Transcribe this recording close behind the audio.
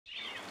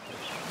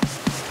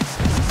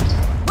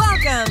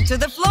to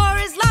the floor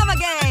is lava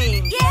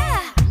game! Yeah!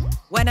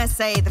 When I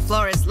say the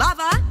floor is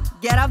lava,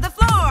 get off the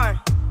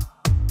floor!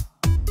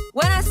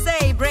 When I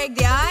say break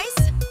the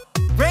ice,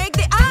 break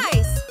the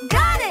ice!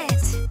 Got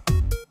it!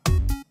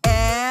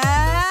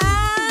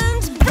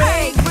 And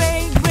break,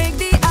 break, break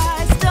the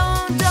ice!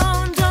 Don't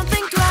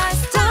think twice!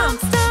 Stomp,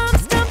 stomp,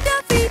 stomp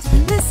your feet!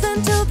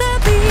 Listen to the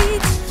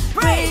beat!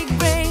 Break,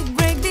 break,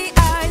 break the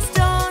ice!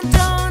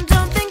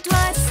 Don't think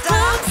twice!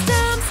 Stomp,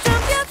 stomp,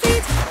 stomp your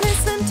feet!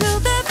 Listen to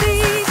the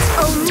beat!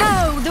 Oh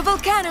no! The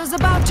volcano's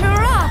about to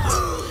erupt!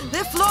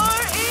 The floor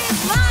is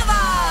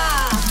lava!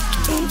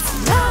 It's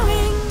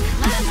flowing!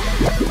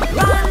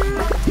 Run!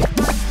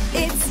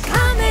 It's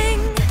coming!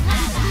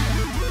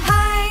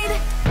 Hide!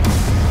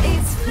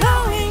 It's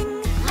flowing!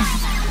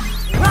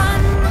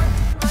 Run!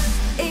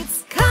 It's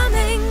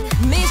coming!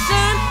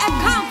 Mission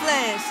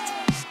accomplished!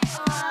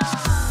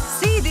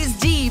 See this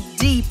deep,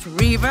 deep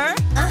river?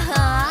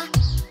 Uh-huh.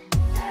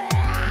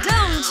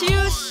 Don't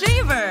you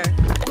shiver!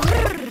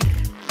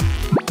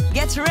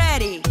 Get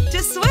ready to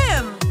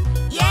swim!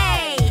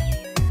 Yay!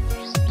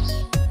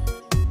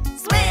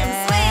 Swim,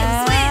 swim,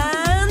 swim!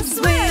 And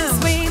swim!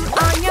 Swim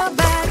on your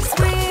back,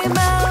 swim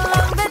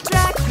along the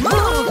track.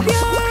 Move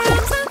your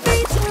arms and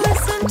feet,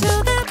 listen to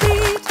the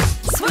beat.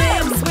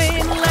 Swim,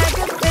 swim like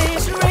a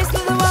fish, race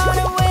through the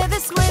water with a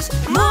swish.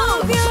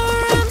 Move your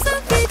arms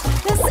and feet,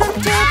 listen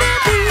to the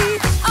beat.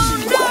 Oh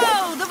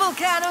no, the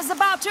volcano's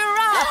about to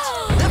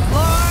erupt. The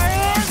floor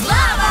is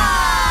lava.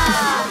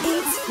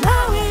 It's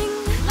flowing.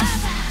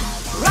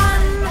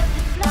 Run.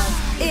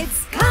 It's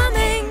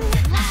coming.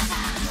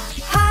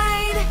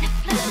 Hide.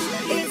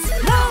 It's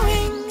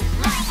flowing.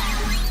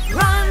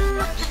 Run.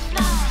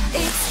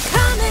 It's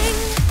coming.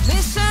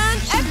 Mission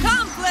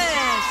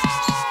accomplished.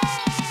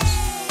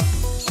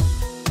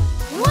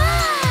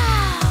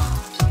 Wow!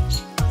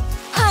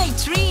 High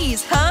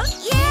trees, huh?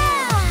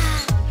 Yeah!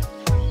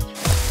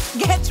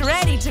 Get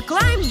ready to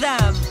climb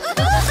them.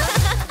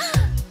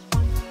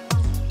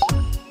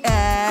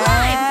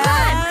 Climb,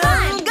 climb,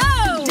 climb. Go!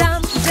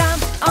 Jump,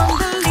 jump on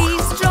the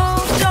leaves, stroll,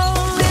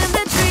 stroll in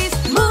the trees.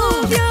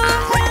 Move your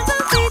hands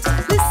and feet,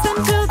 listen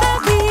to the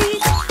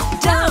beat.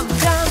 Jump,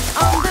 jump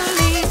on the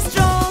leaves,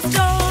 stroll,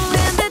 stroll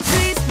in the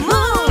trees.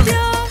 Move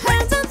your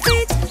hands and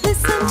feet,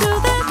 listen to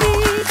the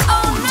beat.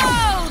 Oh no,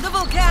 the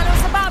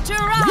volcano's about to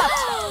erupt.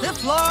 The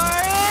floor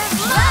is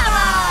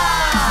lava.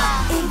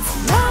 It's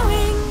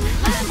flowing.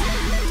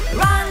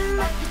 Run.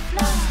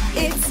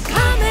 It's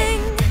coming.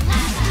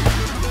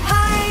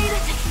 Hide.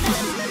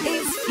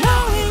 It's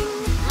flowing.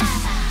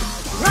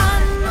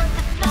 Run.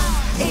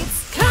 It's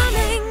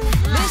coming.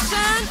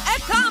 Mission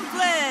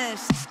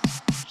accomplished.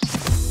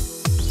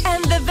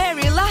 And the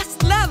very last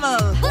level.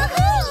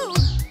 Woohoo!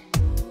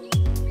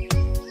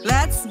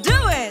 Let's do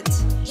it.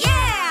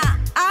 Yeah!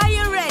 Are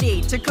you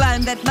ready to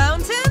climb that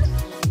mountain?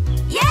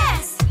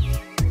 Yes!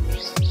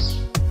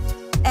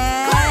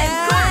 And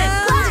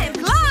Climb,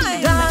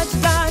 climb. Dodge,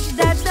 dodge,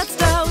 dodge that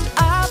stone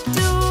up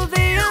to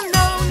the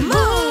unknown.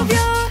 Move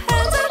your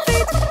hands and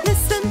feet,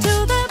 listen to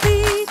the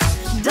beat.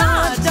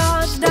 Dodge,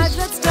 dodge, dodge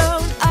that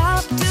stone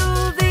up to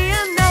the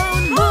unknown.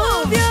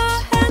 Move your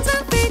hands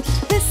and feet,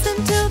 listen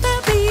to the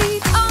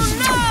beat. Oh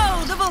no,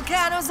 the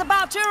volcano's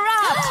about to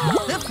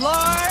erupt. The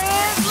floor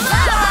is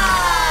lava.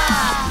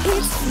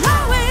 It's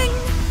flowing.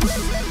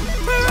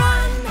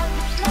 Run.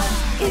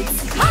 It's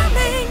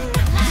coming.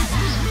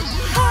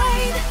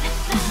 Hide.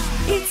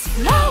 It's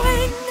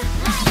flowing.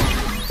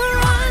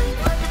 Run.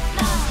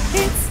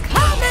 It's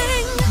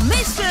coming.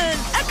 Mission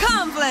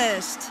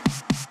accomplished.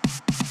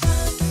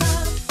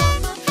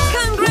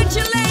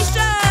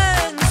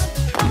 Congratulations!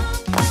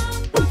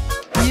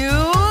 You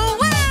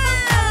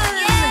win!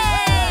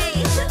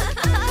 Yay!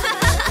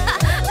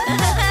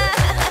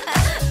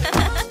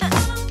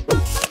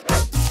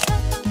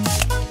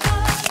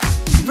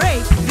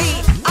 Break the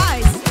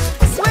ice,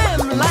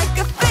 swim like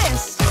a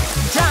fish,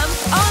 jump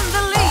on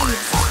the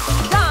leaves,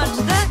 dodge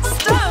the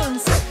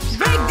stones.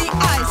 Break the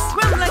ice,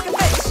 swim like a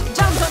fish,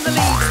 jump on the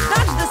leaves,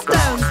 dodge the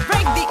stones.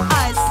 Break the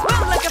ice,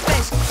 swim like a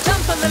fish,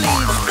 jump on the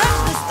leaves,